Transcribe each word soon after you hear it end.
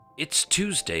It's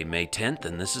Tuesday, May 10th,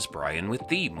 and this is Brian with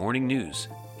the Morning News.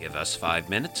 Give us 5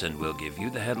 minutes and we'll give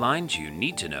you the headlines you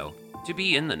need to know to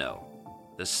be in the know.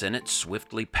 The Senate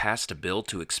swiftly passed a bill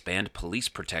to expand police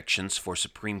protections for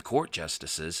Supreme Court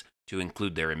justices to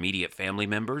include their immediate family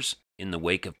members in the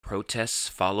wake of protests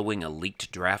following a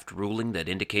leaked draft ruling that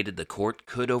indicated the court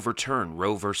could overturn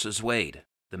Roe v. Wade.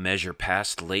 The measure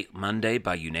passed late Monday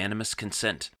by unanimous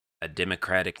consent. A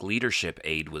Democratic leadership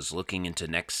aide was looking into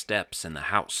next steps in the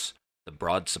House. The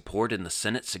broad support in the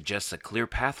Senate suggests a clear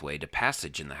pathway to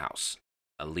passage in the House.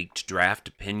 A leaked draft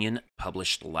opinion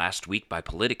published last week by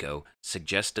Politico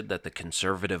suggested that the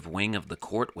conservative wing of the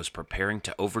court was preparing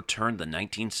to overturn the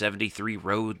 1973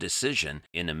 Roe decision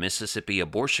in a Mississippi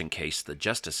abortion case the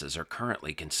justices are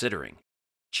currently considering.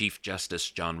 Chief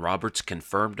Justice John Roberts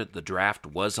confirmed that the draft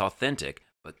was authentic,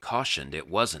 but cautioned it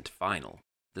wasn't final.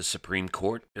 The Supreme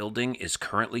Court building is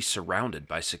currently surrounded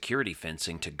by security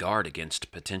fencing to guard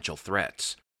against potential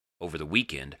threats. Over the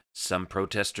weekend, some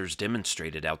protesters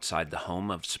demonstrated outside the home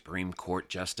of Supreme Court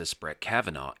Justice Brett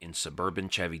Kavanaugh in suburban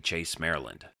Chevy Chase,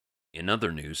 Maryland. In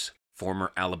other news,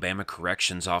 former Alabama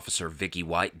Corrections Officer Vicky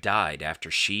White died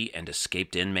after she and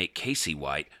escaped inmate Casey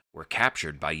White were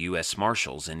captured by U.S.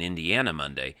 Marshals in Indiana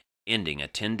Monday, ending a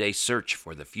 10-day search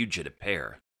for the fugitive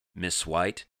pair. Miss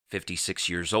White, 56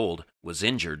 years old, was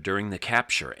injured during the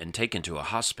capture and taken to a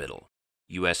hospital.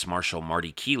 U.S. Marshal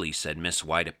Marty Keeley said Miss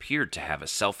White appeared to have a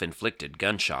self-inflicted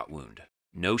gunshot wound.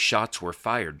 No shots were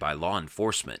fired by law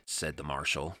enforcement, said the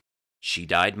marshal. She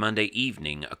died Monday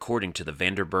evening, according to the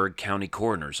Vanderburgh County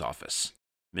Coroner's Office.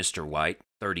 Mr. White,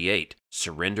 38,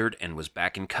 surrendered and was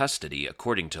back in custody,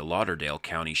 according to Lauderdale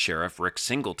County Sheriff Rick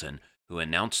Singleton, who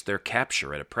announced their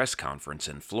capture at a press conference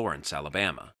in Florence,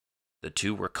 Alabama. The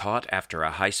two were caught after a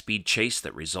high-speed chase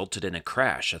that resulted in a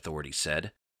crash, authorities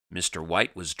said. Mr.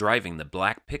 White was driving the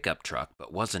black pickup truck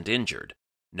but wasn't injured.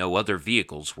 No other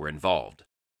vehicles were involved.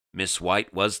 Miss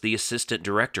White was the Assistant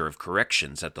Director of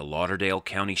Corrections at the Lauderdale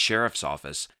County Sheriff's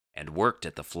Office and worked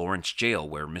at the Florence jail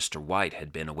where Mr. White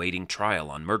had been awaiting trial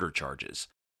on murder charges.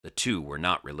 The two were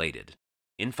not related.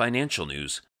 In financial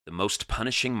news, the most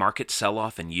punishing market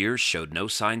sell-off in years showed no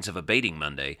signs of abating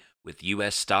Monday, with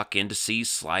U.S. stock indices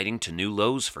sliding to new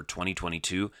lows for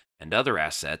 2022 and other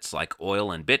assets like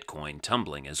oil and Bitcoin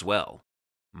tumbling as well.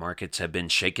 Markets have been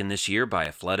shaken this year by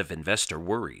a flood of investor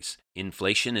worries.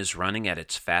 Inflation is running at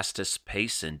its fastest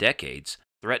pace in decades,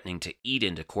 threatening to eat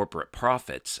into corporate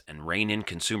profits and rein in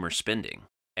consumer spending.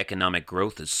 Economic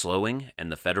growth is slowing,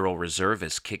 and the Federal Reserve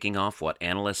is kicking off what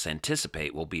analysts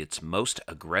anticipate will be its most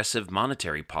aggressive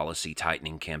monetary policy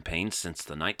tightening campaign since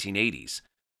the 1980s,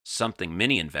 something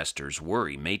many investors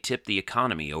worry may tip the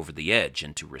economy over the edge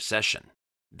into recession.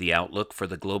 The outlook for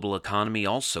the global economy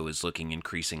also is looking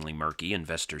increasingly murky,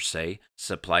 investors say.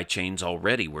 Supply chains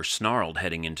already were snarled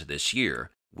heading into this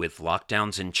year, with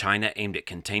lockdowns in China aimed at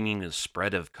containing the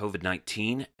spread of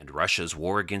COVID-19 and Russia's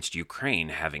war against Ukraine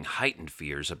having heightened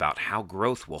fears about how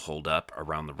growth will hold up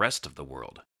around the rest of the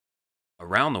world.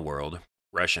 Around the world,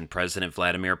 Russian President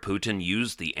Vladimir Putin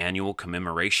used the annual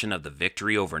commemoration of the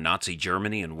victory over Nazi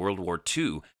Germany in World War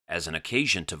II as an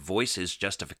occasion to voice his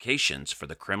justifications for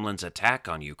the Kremlin's attack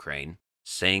on Ukraine,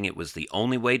 saying it was the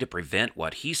only way to prevent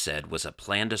what he said was a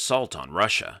planned assault on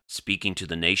Russia. Speaking to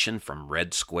the nation from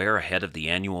Red Square ahead of the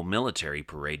annual military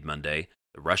parade Monday,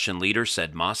 the Russian leader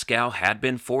said Moscow had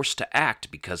been forced to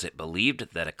act because it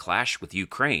believed that a clash with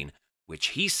Ukraine, which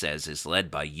he says is led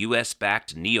by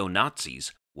U.S.-backed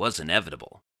neo-Nazis, was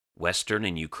inevitable. Western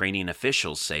and Ukrainian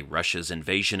officials say Russia's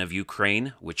invasion of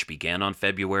Ukraine, which began on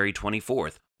February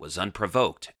 24th, was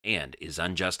unprovoked and is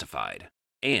unjustified.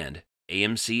 And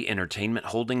AMC Entertainment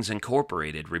Holdings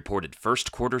Incorporated reported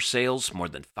first quarter sales more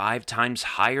than 5 times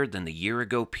higher than the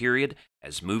year-ago period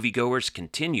as moviegoers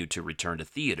continue to return to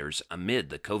theaters amid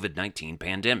the COVID-19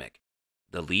 pandemic.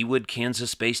 The Leawood,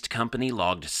 Kansas-based company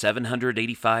logged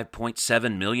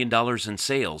 $785.7 million in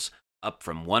sales, up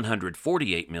from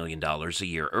 $148 million a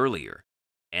year earlier.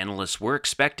 Analysts were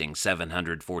expecting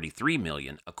 $743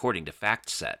 million, according to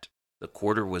FactSet. The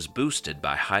quarter was boosted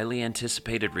by highly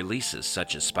anticipated releases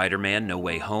such as Spider-Man: No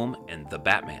Way Home and The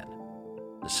Batman.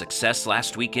 The success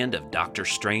last weekend of Doctor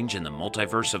Strange in the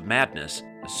Multiverse of Madness,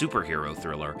 a superhero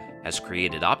thriller, has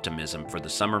created optimism for the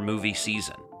summer movie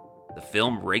season. The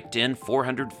film raked in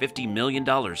 $450 million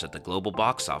at the global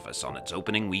box office on its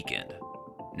opening weekend.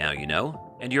 Now you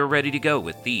know, and you're ready to go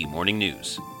with the morning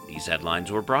news. These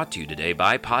headlines were brought to you today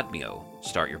by Podmeo.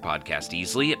 Start your podcast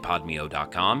easily at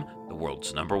podmeo.com, the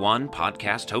world's #1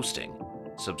 podcast hosting.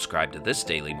 Subscribe to this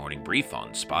daily morning brief on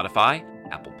Spotify,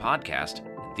 Apple Podcast,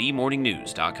 and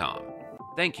themorningnews.com.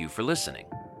 Thank you for listening.